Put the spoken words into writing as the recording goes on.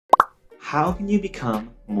how can you become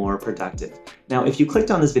more productive? Now, if you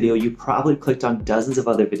clicked on this video, you probably clicked on dozens of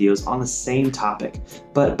other videos on the same topic,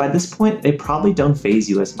 but by this point, they probably don't faze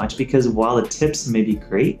you as much because while the tips may be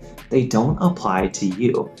great, they don't apply to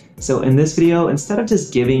you. So in this video, instead of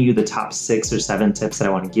just giving you the top 6 or 7 tips that I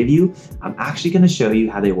want to give you, I'm actually going to show you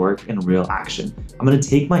how they work in real action. I'm going to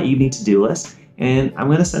take my evening to-do list and I'm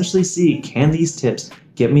going to essentially see, can these tips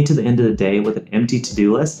get me to the end of the day with an empty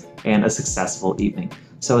to-do list and a successful evening?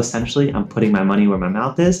 So essentially, I'm putting my money where my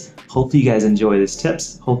mouth is. Hopefully you guys enjoy these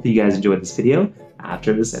tips. Hopefully you guys enjoy this video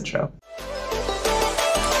after this intro.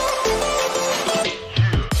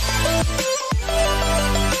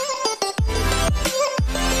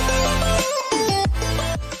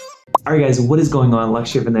 All right guys, what is going on?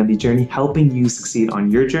 Lex here from TheMDJourney, helping you succeed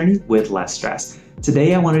on your journey with less stress.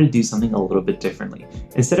 Today I wanted to do something a little bit differently.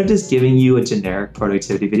 Instead of just giving you a generic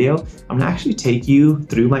productivity video, I'm gonna actually take you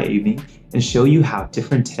through my evening and show you how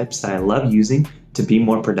different tips that I love using to be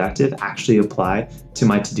more productive actually apply to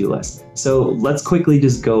my to-do list. So let's quickly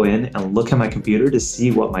just go in and look at my computer to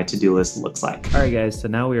see what my to-do list looks like. All right guys, so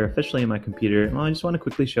now we are officially in my computer and I just want to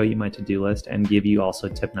quickly show you my to-do list and give you also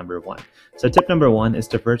tip number 1. So tip number 1 is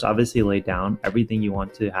to first obviously lay down everything you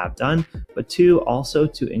want to have done, but 2, also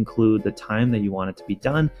to include the time that you want it to be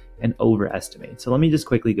done and overestimate. So let me just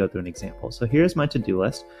quickly go through an example. So here's my to-do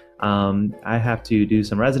list. I have to do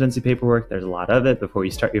some residency paperwork. There's a lot of it before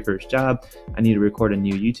you start your first job. I need to record a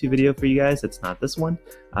new YouTube video for you guys. It's not this one.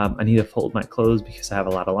 I need to fold my clothes because I have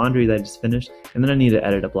a lot of laundry that I just finished. And then I need to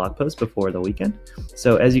edit a blog post before the weekend.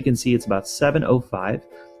 So as you can see, it's about 7:05.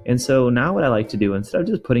 And so now what I like to do, instead of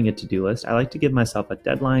just putting a to-do list, I like to give myself a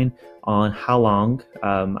deadline on how long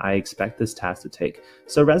I expect this task to take.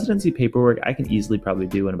 So residency paperwork, I can easily probably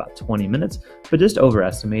do in about 20 minutes, but just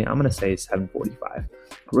overestimate, I'm gonna say 7:45.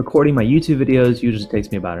 Recording my YouTube videos usually takes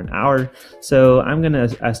me about an hour. So I'm gonna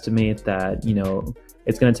estimate that,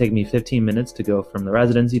 it's gonna take me 15 minutes to go from the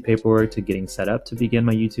residency paperwork to getting set up to begin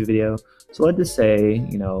my YouTube video. So let's just say,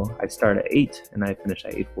 I start at 8 and I finish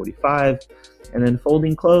at 8:45, and then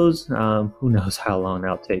folding clothes, who knows how long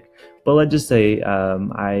that'll take. But let's just say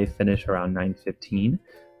I finish around 9:15.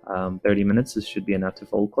 30 minutes should be enough to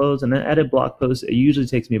fold clothes, and then edit blog posts. It usually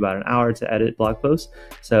takes me about an hour to edit blog posts.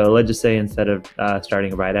 So let's just say instead of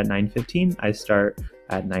starting right at 9:15, I start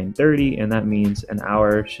at 9:30, and that means an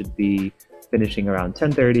hour should be finishing around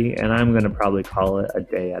 10:30, and I'm going to probably call it a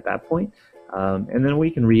day at that point. And then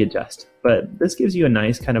we can readjust. But this gives you a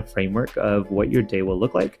nice kind of framework of what your day will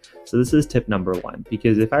look like. So this is tip number 1,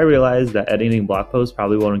 because if I realize that editing blog posts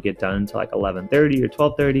probably won't get done until like 11:30 or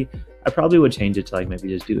 12:30, I probably would change it to like maybe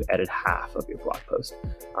just edit half of your blog post.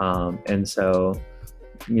 And so,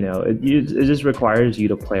 it just requires you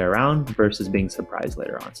to play around versus being surprised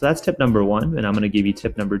later on. So that's tip number 1, and I'm going to give you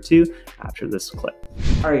tip number 2 after this clip.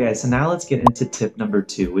 All right guys, so now let's get into tip number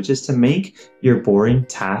 2, which is to make your boring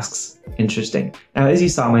tasks interesting. Now, as you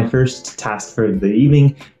saw, my first task for the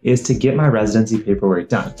evening is to get my residency paperwork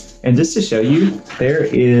done. And just to show you, there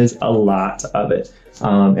is a lot of it.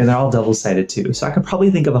 And they're all double-sided too. So I could probably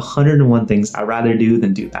think of 101 things I'd rather do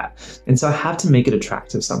than do that. And so I have to make it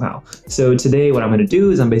attractive somehow. So today what I'm gonna do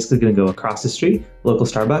is I'm basically gonna go across the street, local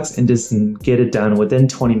Starbucks, and just get it done within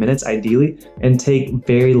 20 minutes ideally, and take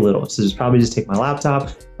very little. So probably just take my laptop,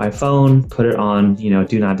 my phone, put it on,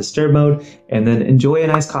 do not disturb mode, and then enjoy a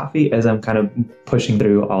nice coffee as I'm kind of pushing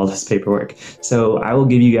through all this paperwork. So I will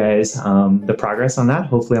give you guys the progress on that.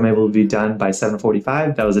 Hopefully I'm able to be done by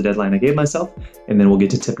 7:45. That was the deadline I gave myself. And then we'll get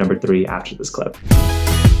to tip number 3 after this clip.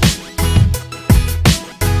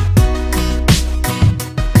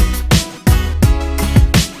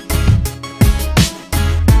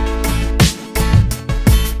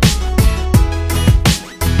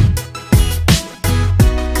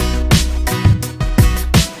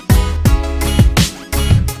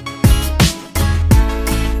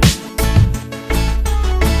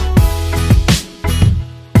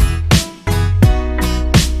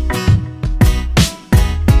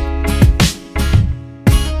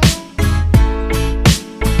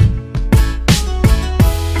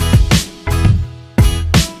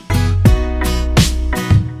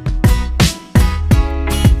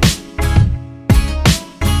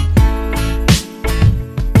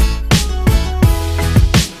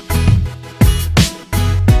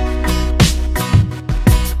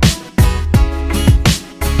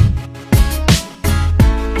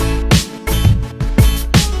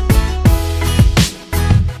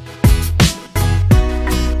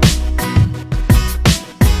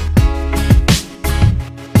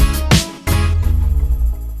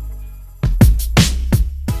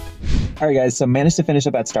 All right guys, so managed to finish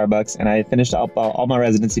up at Starbucks and I finished up all my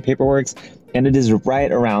residency paperwork. and it is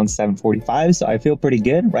right around 7:45, so I feel pretty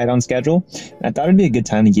good, right on schedule. And I thought it'd be a good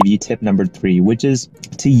time to give you tip number 3, which is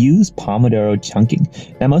to use Pomodoro chunking.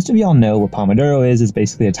 Now, most of y'all know what Pomodoro is. It's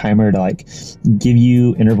basically a timer to like give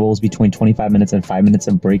you intervals between 25 minutes and 5 minutes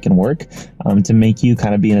of break and work to make you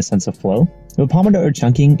kind of be in a sense of flow. So Pomodoro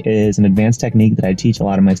chunking is an advanced technique that I teach a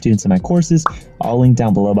lot of my students in my courses. I'll link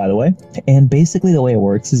down below, by the way. And basically the way it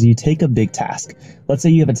works is you take a big task. Let's say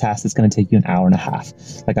you have a task that's going to take you an hour and a half.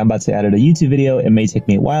 Like I'm about to edit a YouTube video. It may take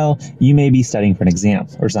me a while. You may be studying for an exam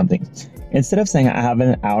or something. Instead of saying I have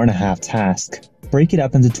an hour and a half task, break it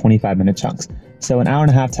up into 25-minute chunks. So an hour and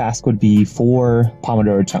a half task would be 4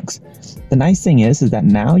 Pomodoro chunks. The nice thing is that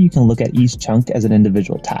now you can look at each chunk as an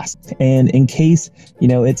individual task. And in case,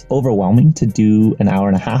 it's overwhelming to do an hour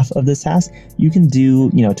and a half of this task, you can do,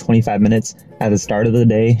 25 minutes at the start of the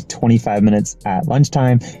day, 25 minutes at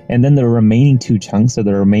lunchtime, and then the remaining 2 chunks, or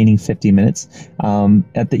the remaining 50 minutes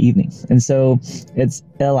at the evening. And so it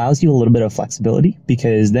allows you a little bit of flexibility,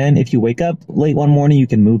 because then if you wake up late one morning, you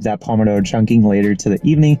can move that Pomodoro chunking later to the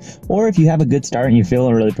evening. Or if you have a good start and you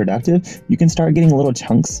feel really productive, you can start getting little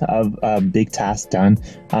chunks of big tasks done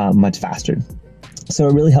much faster. So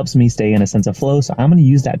it really helps me stay in a sense of flow. So I'm going to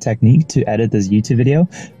use that technique to edit this YouTube video.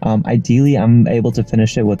 Ideally, I'm able to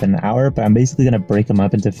finish it within an hour, but I'm basically going to break them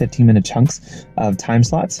up into 15-minute chunks of time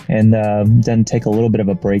slots, and then take a little bit of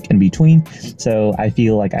a break in between. So I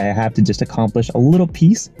feel like I have to just accomplish a little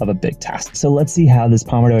piece of a big task. So let's see how this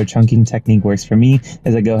Pomodoro chunking technique works for me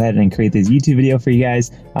as I go ahead and create this YouTube video for you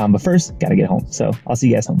guys. But first, got to get home. So I'll see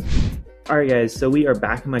you guys home. Alright guys, so we are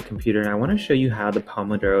back in my computer and I want to show you how the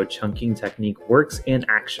Pomodoro chunking technique works in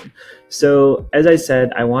action. So as I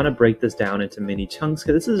said, I want to break this down into mini chunks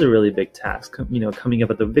because this is a really big task. Coming up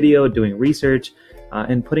with the video, doing research,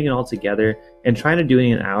 and putting it all together and trying to do it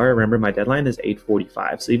in an hour. Remember, my deadline is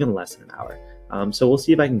 8:45, so even less than an hour. So we'll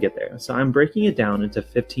see if I can get there. So I'm breaking it down into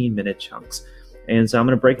 15-minute chunks. And so I'm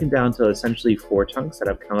going to break them down to essentially 4 chunks that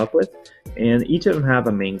I've come up with, and each of them have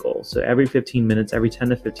a main goal. So every 15 minutes, every 10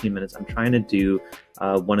 to 15 minutes, I'm trying to do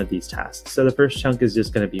one of these tasks. So the first chunk is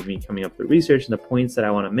just going to be me coming up with research and the points that I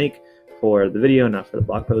want to make for the video, not for the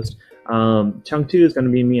blog post. Chunk 2 is going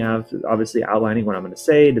to be me obviously outlining what I'm going to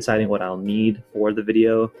say, deciding what I'll need for the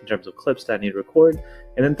video in terms of clips that I need to record.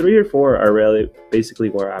 And then 3 or 4 are really basically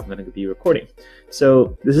where I'm going to be recording.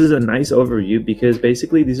 So this is a nice overview because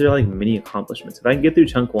basically these are like mini accomplishments. If I can get through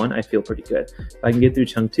chunk 1, I feel pretty good. If I can get through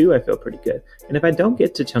chunk 2, I feel pretty good. And if I don't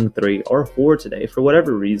get to chunk 3 or 4 today, for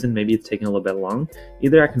whatever reason, maybe it's taking a little bit long,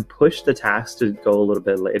 either I can push the task to go a little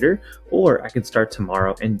bit later, or I can start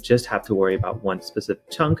tomorrow and just have to worry about one specific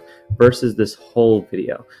chunk versus this whole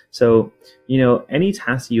video. So, any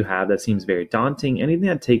task you have that seems very daunting, anything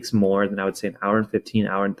that takes more than I would say an hour and 15,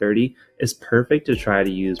 hour and 30 is perfect to try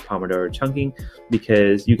to use Pomodoro chunking,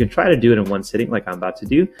 because you can try to do it in one sitting like I'm about to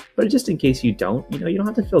do, but just in case you don't, you don't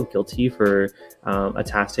have to feel guilty for a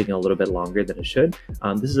task taking a little bit longer than it should.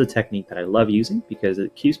 This is a technique that I love using because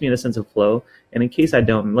it keeps me in a sense of flow. And in case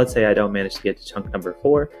let's say I don't manage to get to chunk number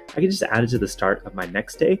 4, I can just add it to the start of my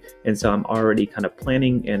next day. And so I'm already kind of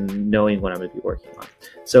planning and knowing what I'm going to be working on.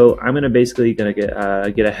 So I'm going to basically get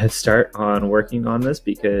a head start on working on this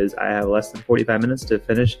because I have less than 45 minutes to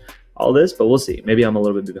finish all this, but we'll see. Maybe I'm a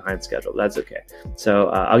little bit behind schedule. That's okay. So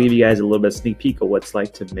I'll give you guys a little bit of sneak peek of what it's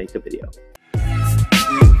like to make a video.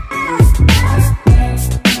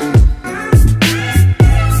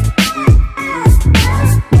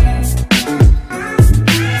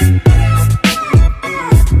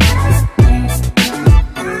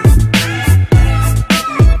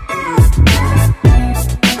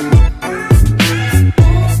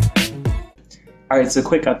 All right, so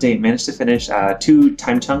quick update, managed to finish 2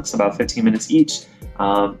 time chunks, about 15 minutes each,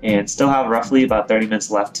 and still have roughly about 30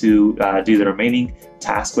 minutes left to do the remaining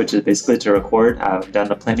task, which is basically to record. I've done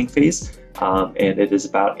the planning phase, and it is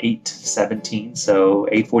about 8:17, so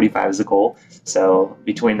 8:45 is the goal. So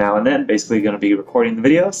between now and then, basically going to be recording the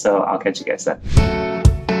video, so I'll catch you guys then.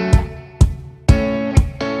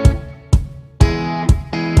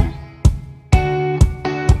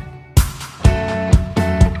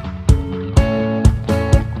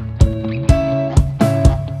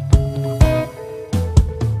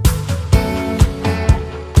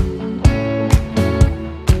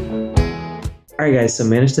 Alright guys, so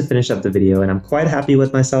managed to finish up the video and I'm quite happy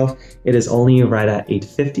with myself. It is only right at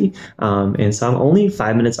 8:50, and so I'm only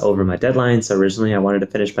 5 minutes over my deadline. So originally I wanted to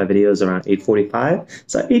finish my videos around 8:45,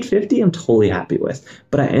 so 8:50 I'm totally happy with.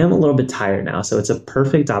 But I am a little bit tired now, so it's a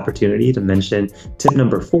perfect opportunity to mention tip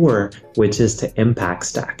number 4, which is to impact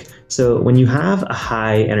stack. So when you have a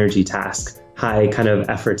high energy task, high kind of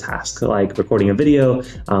effort task, like recording a video,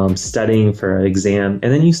 studying for an exam,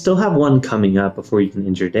 and then you still have one coming up before you can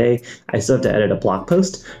end your day. I still have to edit a blog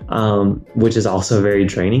post, which is also very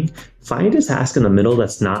draining. Find a task in the middle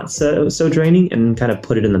that's not so draining and kind of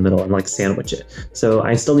put it in the middle and like sandwich it. So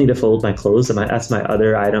I still need to fold my clothes, and that's my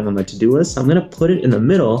other item on my to-do list. So I'm gonna put it in the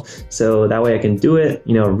middle so that way I can do it,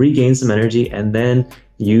 regain some energy, and then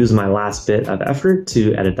use my last bit of effort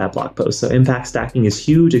to edit that blog post. So impact stacking is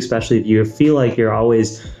huge, especially if you feel like you're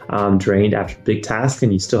always drained after big tasks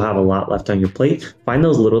and you still have a lot left on your plate. Find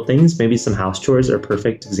those little things, maybe some house chores are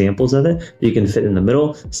perfect examples of it, that you can fit in the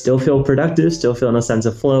middle, still feel productive, still feel in a sense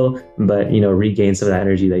of flow, but regain some of that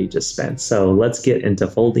energy that you just spent. So let's get into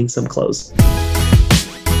folding some clothes.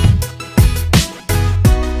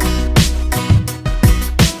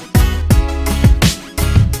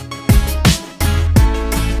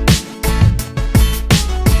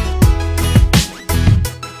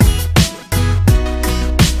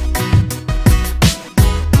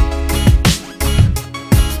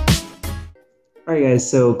 Alright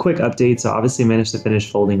guys, so quick update. So obviously managed to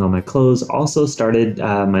finish folding all my clothes. Also started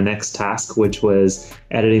my next task, which was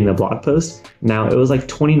editing the blog post. Now it was like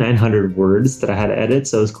 2,900 words that I had to edit,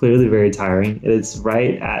 so it was clearly very tiring. It's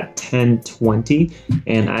right at 10:20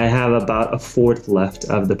 and I have about a fourth left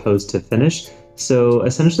of the post to finish. So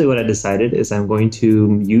essentially what I decided is I'm going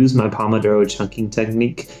to use my Pomodoro chunking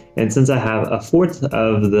technique. And since I have a fourth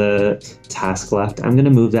of the task left, I'm going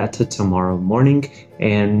to move that to tomorrow morning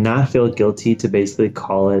and not feel guilty to basically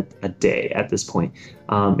call it a day at this point.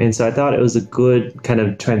 And so I thought it was a good kind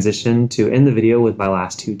of transition to end the video with my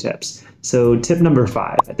last two tips. So tip number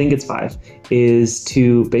 5, I think it's 5, is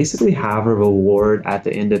to basically have a reward at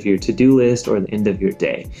the end of your to-do list or the end of your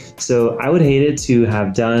day. So I would hate it to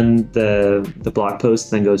have done the blog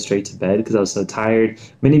post and then go straight to bed because I was so tired.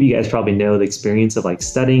 Many of you guys probably know the experience of like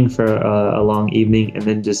studying for a long evening and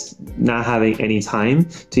then just not having any time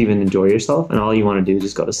to even enjoy yourself, and all you want to do is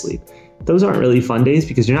just go to sleep. Those aren't really fun days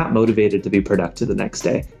because you're not motivated to be productive the next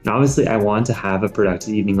day. And obviously I want to have a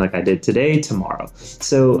productive evening like I did today, tomorrow.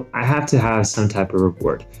 So I have to have some type of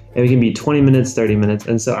reward. And it can be 20 minutes, 30 minutes.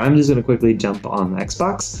 And so I'm just going to quickly jump on the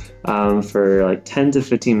Xbox for like 10 to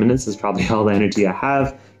 15 minutes is probably all the energy I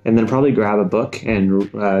have. And then probably grab a book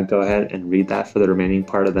and go ahead and read that for the remaining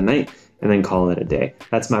part of the night, and then call it a day.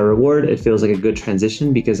 That's my reward. It feels like a good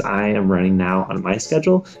transition because I am running now on my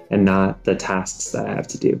schedule and not the tasks that I have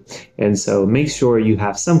to do. And so make sure you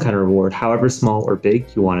have some kind of reward, however small or big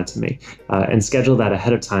you want it to make, and schedule that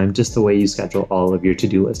ahead of time, just the way you schedule all of your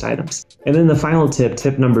to-do list items. And then the final tip,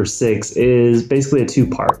 tip number 6, is basically a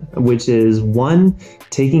 2-part, which is 1,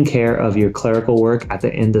 taking care of your clerical work at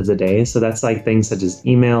the end of the day. So that's like things such as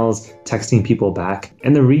emails, texting people back.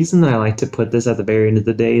 And the reason that I like to put this at the very end of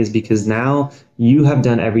the day is because now you have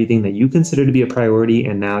done everything that you consider to be a priority,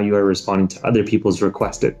 and now you are responding to other people's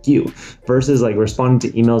requests of you, versus like responding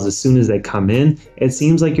to emails as soon as they come in. It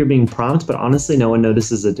seems like you're being prompt, but honestly no one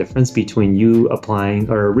notices the difference between you applying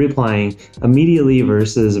or replying immediately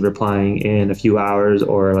versus replying in a few hours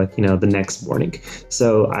or like the next morning.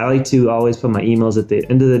 So I like to always put my emails at the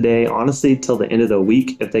end of the day, honestly till the end of the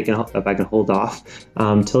week if I can hold off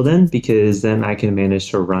till then, because then I can manage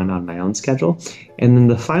to run on my own schedule. And then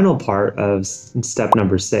the final part of step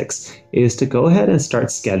number 6 is to go ahead and start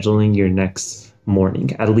scheduling your next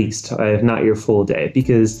morning, at least, if not your full day,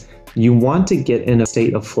 because you want to get in a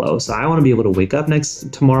state of flow. So I want to be able to wake up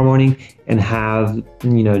tomorrow morning and have,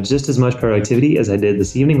 just as much productivity as I did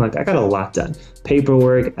this evening. Like I got a lot done.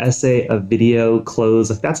 Paperwork, essay, a video,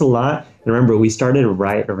 clothes, like that's a lot. And remember, we started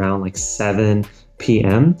right around like 7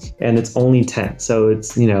 p.m. and it's only 10. So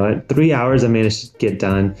it's, at 3 hours I managed to get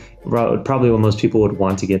done probably what most people would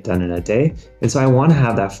want to get done in a day. And so I want to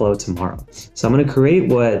have that flow tomorrow. So I'm going to create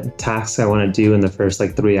what tasks I want to do in the first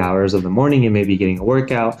like 3 hours of the morning, and maybe getting a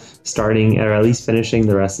workout, starting or at least finishing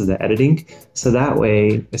the rest of the editing. So that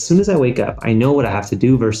way, as soon as I wake up, I know what I have to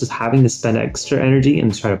do versus having to spend extra energy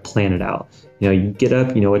and try to plan it out. You get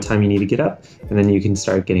up, you know what time you need to get up, and then you can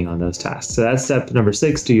start getting on those tasks. So that's step number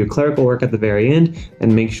 6, do your clerical work at the very end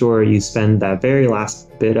and make sure you spend that very last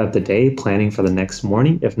bit of the day planning for the next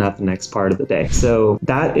morning, if not the next part of the day. So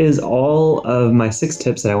that is all of my 6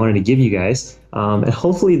 tips that I wanted to give you guys. And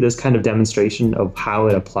hopefully this kind of demonstration of how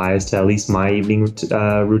it applies to at least my evening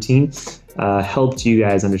routine helped you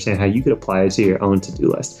guys understand how you could apply it to your own to-do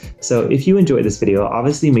list. So if you enjoyed this video,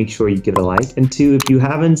 obviously make sure you give it a like. And 2, if you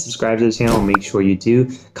haven't subscribed to the channel, make sure you do.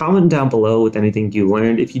 Comment down below with anything you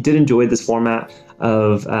learned. If you did enjoy this format,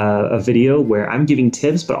 of a video where I'm giving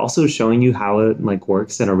tips, but also showing you how it like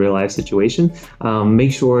works in a real life situation,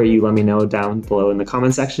 make sure you let me know down below in the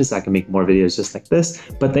comment section so I can make more videos just like this.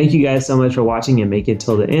 But thank you guys so much for watching and make it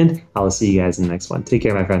till the end. I'll see you guys in the next one. Take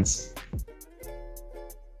care, my friends.